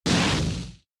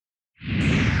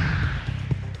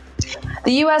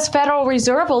The U.S. Federal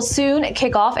Reserve will soon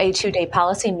kick off a two-day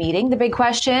policy meeting. The big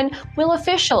question, will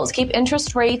officials keep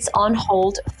interest rates on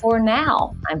hold for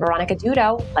now? I'm Veronica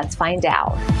Dudo. Let's find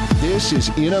out. This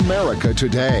is In America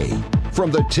Today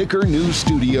from the Ticker News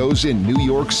Studios in New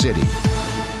York City.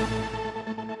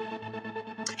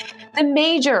 The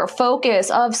major focus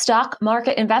of stock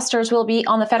market investors will be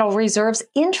on the Federal Reserve's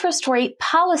interest rate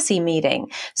policy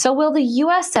meeting. So will the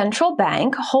U.S. Central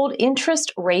Bank hold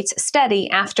interest rates steady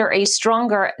after a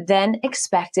stronger than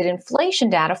expected inflation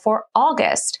data for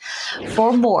August?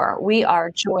 For more, we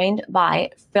are joined by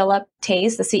Phillip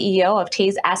Toews, the CEO of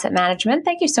Toews Asset Management.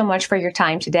 Thank you so much for your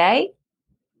time today.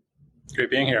 Great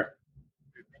being here.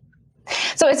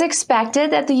 So it's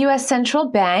expected that the U.S. Central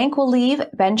Bank will leave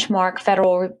benchmark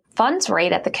federal funds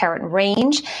rate at the current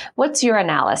range. What's your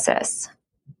analysis?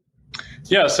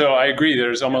 Yeah, so I agree.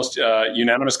 There's almost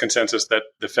unanimous consensus that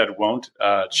the Fed won't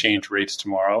change rates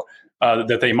tomorrow,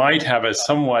 that they might have a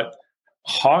somewhat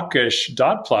hawkish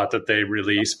dot plot that they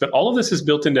release, but all of this is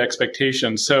built into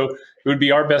expectations. So it would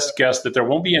be our best guess that there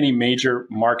won't be any major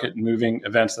market moving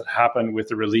events that happen with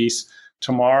the release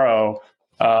tomorrow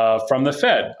from the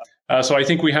Fed. So I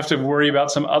think we have to worry about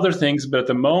some other things, but at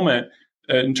the moment,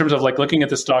 in terms of like looking at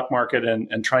the stock market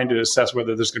and trying to assess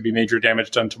whether there's going to be major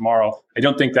damage done tomorrow, I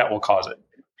don't think that will cause it.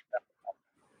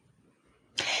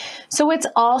 So it's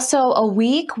also a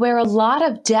week where a lot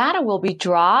of data will be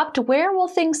dropped. Where will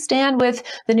things stand with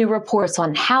the new reports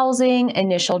on housing,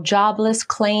 initial jobless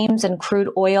claims, and crude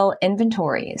oil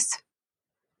inventories?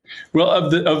 Well,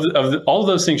 of all of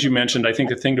those things you mentioned, I think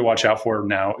the thing to watch out for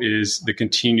now is the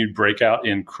continued breakout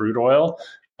in crude oil.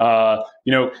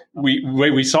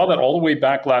 We saw that all the way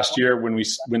back last year when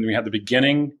we had the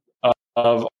beginning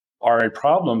of our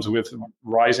problems with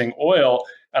rising oil,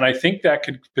 and I think that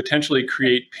could potentially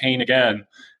create pain again.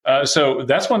 So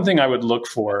that's one thing I would look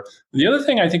for. The other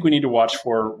thing I think we need to watch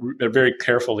for very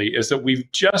carefully is that we've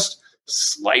just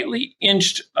slightly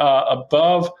inched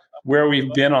above where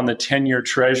we've been on the 10-year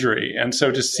Treasury, and so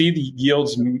to see the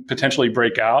yields potentially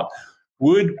break out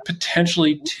would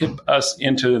potentially tip us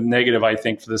into the negative, I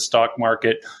think, for the stock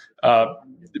market,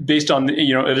 based on,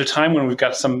 at a time when we've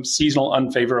got some seasonal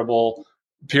unfavorable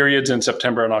periods in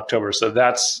September and October. So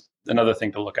that's another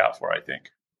thing to look out for, I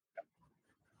think.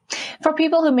 For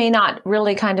people who may not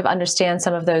really kind of understand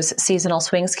some of those seasonal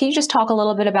swings, can you just talk a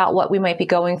little bit about what we might be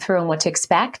going through and what to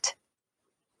expect?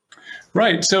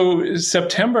 Right. So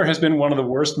September has been one of the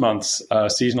worst months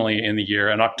seasonally in the year,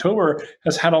 and October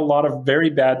has had a lot of very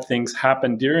bad things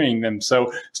happen during them.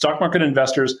 So stock market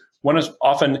investors want to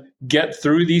often get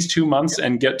through these 2 months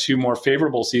and get to more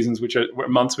favorable seasons, which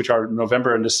are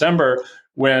November and December,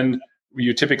 when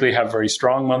you typically have very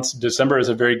strong months. December is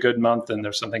a very good month, and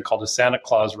there's something called a Santa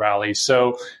Claus rally.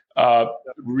 So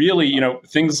really,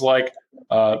 things like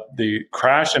the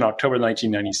crash in October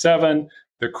 1997,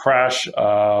 the crash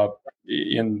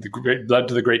led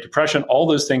to the Great Depression. All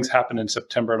those things happened in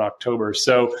September and October.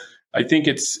 So I think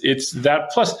it's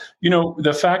that. Plus,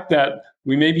 the fact that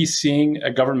we may be seeing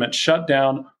a government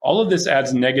shutdown, all of this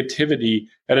adds negativity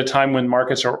at a time when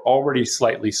markets are already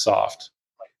slightly soft.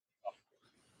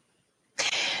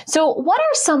 So what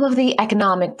are some of the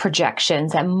economic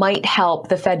projections that might help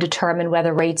the Fed determine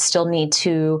whether rates still need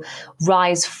to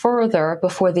rise further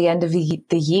before the end of the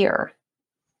year?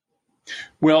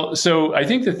 Well, so I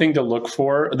think the thing to look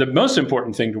for, the most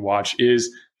important thing to watch, is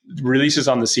releases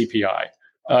on the CPI.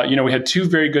 We had 2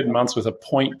 very good months with a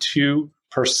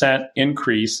 0.2%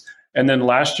 increase. And then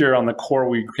last year on the core,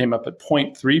 we came up at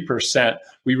 0.3%.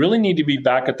 We really need to be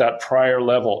back at that prior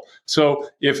level. So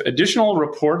if additional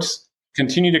reports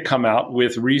continue to come out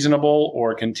with reasonable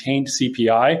or contained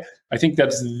CPI, I think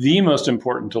that's the most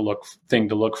important thing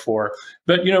to look for.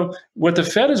 But, what the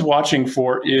Fed is watching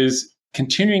for is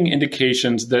continuing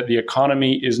indications that the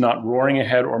economy is not roaring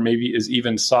ahead or maybe is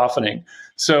even softening.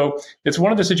 So it's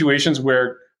one of the situations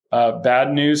where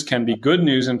bad news can be good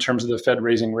news in terms of the Fed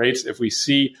raising rates. If we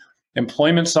see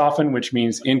employment soften, which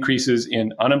means increases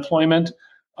in unemployment,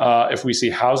 if we see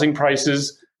housing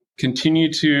prices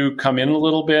continue to come in a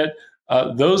little bit,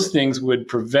 those things would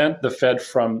prevent the Fed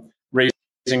from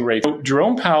raising rates. So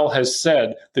Jerome Powell has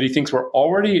said that he thinks we're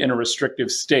already in a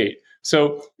restrictive state.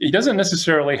 So he doesn't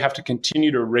necessarily have to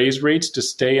continue to raise rates to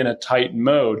stay in a tight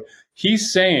mode.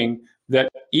 He's saying that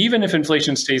even if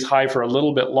inflation stays high for a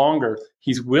little bit longer,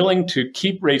 he's willing to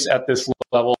keep rates at this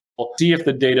level, see if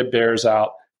the data bears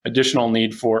out additional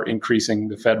need for increasing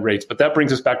the Fed rates. But that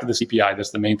brings us back to the CPI. That's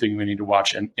the main thing we need to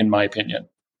watch, in my opinion.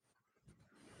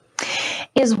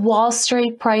 Is Wall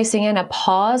Street pricing in a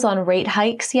pause on rate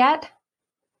hikes yet?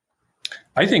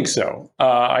 I think so.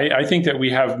 I think that we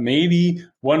have maybe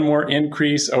one more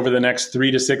increase over the next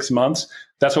 3 to 6 months.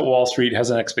 That's what Wall Street has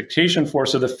an expectation for.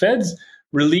 So the Fed's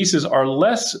releases are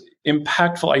less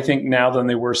impactful, I think, now than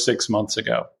they were 6 months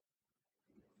ago.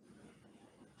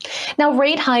 Now,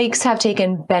 rate hikes have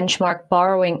taken benchmark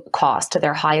borrowing costs to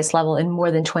their highest level in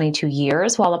more than 22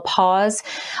 years. While a pause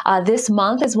this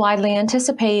month is widely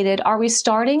anticipated, are we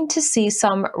starting to see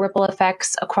some ripple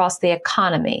effects across the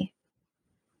economy?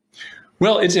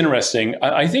 Well, it's interesting.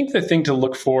 I think the thing to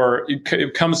look for,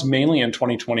 it comes mainly in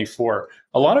 2024.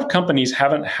 A lot of companies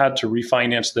haven't had to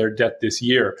refinance their debt this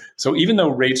year. So even though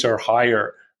rates are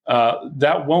higher,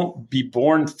 that won't be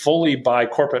borne fully by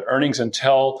corporate earnings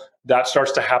until that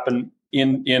starts to happen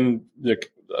in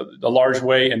a large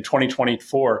way in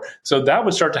 2024. So that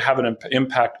would start to have an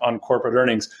impact on corporate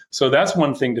earnings. So that's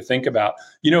one thing to think about.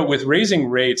 With raising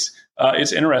rates,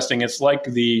 it's interesting. It's like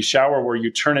the shower where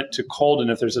you turn it to cold, and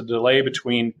if there's a delay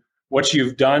between what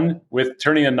you've done with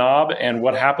turning a knob and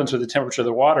what happens with the temperature of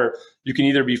the water, you can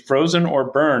either be frozen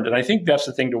or burned. And I think that's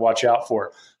the thing to watch out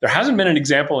for. There hasn't been an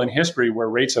example in history where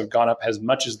rates have gone up as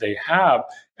much as they have,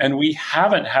 and we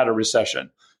haven't had a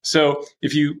recession. So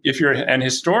if you're an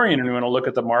historian and you want to look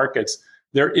at the markets,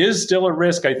 there is still a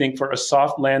risk, I think, for a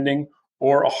soft landing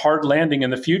or a hard landing in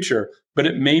the future, but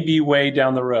it may be way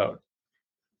down the road.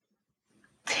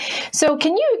 So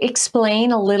can you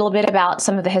explain a little bit about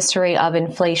some of the history of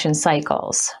inflation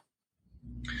cycles?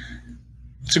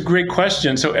 It's a great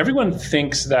question. So everyone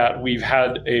thinks that we've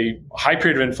had a high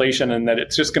period of inflation and that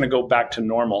it's just going to go back to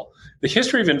normal. The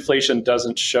history of inflation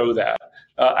doesn't show that.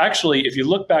 Actually, if you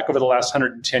look back over the last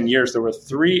 110 years, there were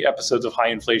 3 episodes of high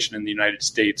inflation in the United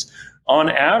States. On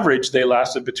average, they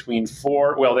lasted between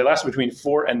 4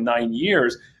 and 9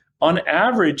 years. On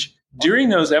average, during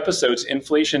those episodes,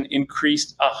 inflation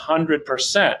increased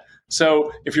 100%.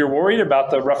 So if you're worried about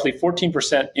the roughly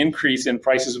 14% increase in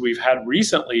prices we've had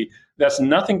recently, that's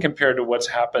nothing compared to what's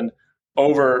happened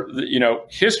over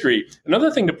history. Another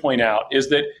thing to point out is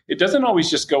that it doesn't always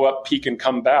just go up, peak, and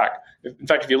come back. In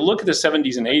fact, if you look at the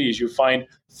 70s and 80s, you find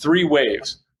 3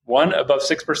 waves. One above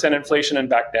 6% inflation and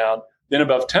back down, then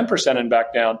above 10% and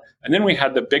back down. And then we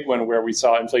had the big one where we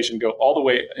saw inflation go all the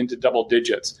way into double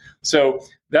digits. So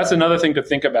that's another thing to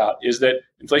think about, is that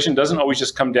inflation doesn't always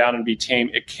just come down and be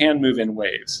tame. It can move in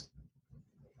waves.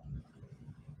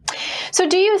 So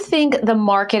do you think the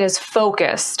market is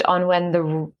focused on when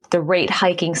the rate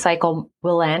hiking cycle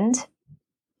will end?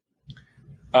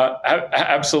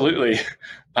 Absolutely.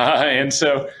 And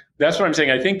so that's what I'm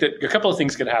saying. I think that a couple of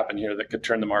things could happen here that could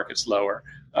turn the markets lower.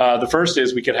 The first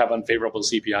is we could have unfavorable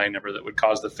CPI number that would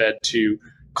cause the Fed to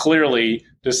clearly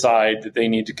decide that they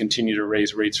need to continue to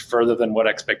raise rates further than what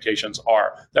expectations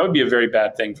are. That would be a very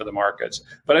bad thing for the markets.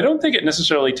 But I don't think it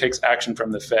necessarily takes action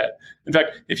from the Fed. In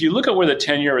fact, if you look at where the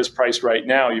 10-year is priced right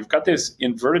now, you've got this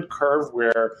inverted curve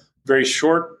where very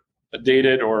short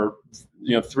dated or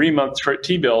 3-month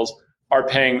T-bills are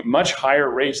paying much higher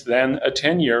rates than a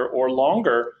 10-year or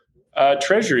longer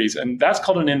treasuries. And that's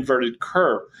called an inverted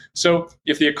curve. So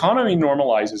if the economy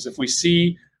normalizes, if we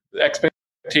see expectations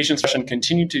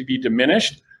continue to be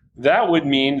diminished, that would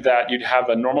mean that you'd have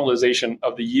a normalization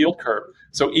of the yield curve.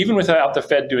 So even without the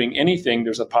Fed doing anything,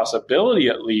 there's a possibility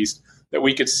at least that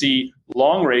we could see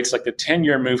long rates like the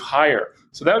 10-year move higher.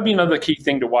 So that would be another key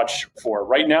thing to watch for.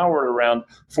 Right now, we're around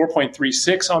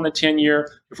 4.36 on the 10-year.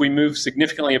 If we move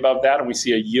significantly above that and we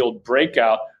see a yield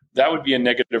breakout, that would be a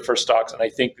negative for stocks. And I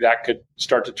think that could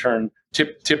start to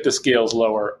tip the scales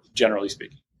lower, generally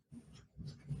speaking.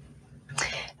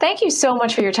 Thank you so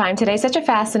much for your time today. Such a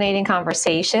fascinating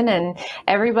conversation, and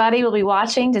everybody will be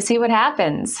watching to see what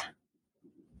happens.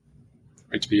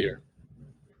 Great to be here.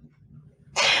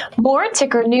 More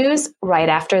ticker news right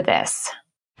after this.